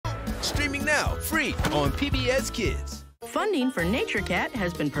streaming now, free on PBS Kids. Funding for Nature Cat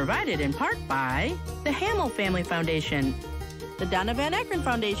has been provided in part by the Hamill Family Foundation, the Donna Van Ekron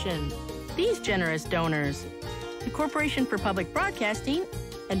Foundation, these generous donors, the Corporation for Public Broadcasting,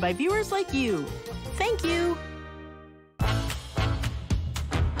 and by viewers like you. Thank you.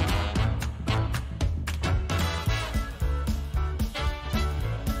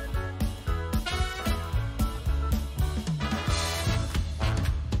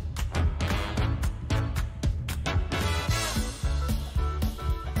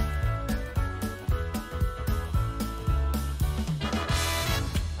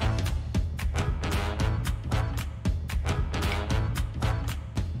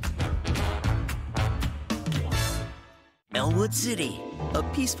 Elwood City, a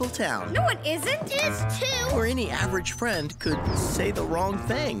peaceful town. No, it isn't. It is too. Where any average friend could say the wrong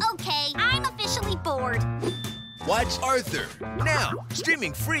thing. Okay, I'm officially bored. Watch Arthur, now,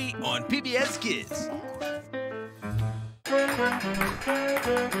 streaming free on PBS Kids.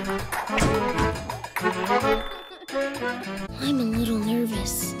 I'm a little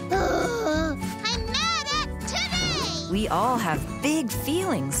nervous. I'm mad at today! We all have big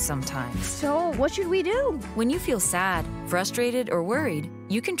feelings sometimes. So, what should we do? When you feel sad, frustrated, or worried,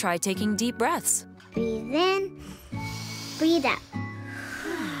 you can try taking deep breaths. Breathe in, breathe out.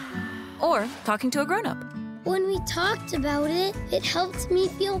 Or talking to a grown-up. When we talked about it, it helped me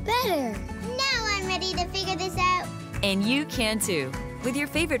feel better. Now I'm ready to figure this out. And you can too, with your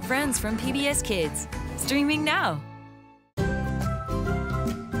favorite friends from PBS Kids. Streaming now.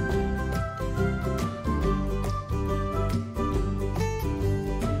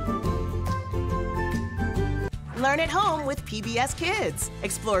 Learn at home with PBS Kids.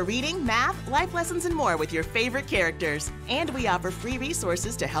 Explore reading, math, life lessons, and more with your favorite characters. And we offer free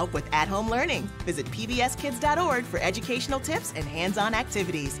resources to help with at-home learning. Visit pbskids.org for educational tips and hands-on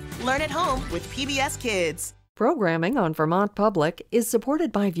activities. Learn at home with PBS Kids. Programming on Vermont Public is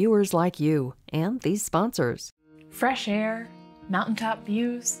supported by viewers like you and these sponsors. Fresh air, mountaintop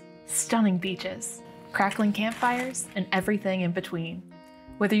views, stunning beaches, crackling campfires, and everything in between.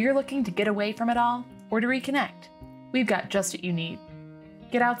 Whether you're looking to get away from it all or to reconnect, we've got just what you need.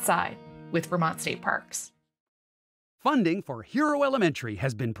 Get outside with Vermont State Parks. Funding for Hero Elementary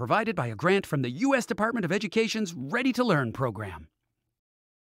has been provided by a grant from the U.S. Department of Education's Ready to Learn program.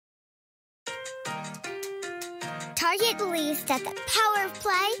 Target believes that the power of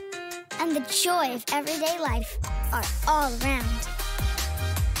play and the joy of everyday life are all around.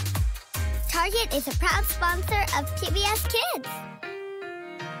 Target is a proud sponsor of PBS Kids.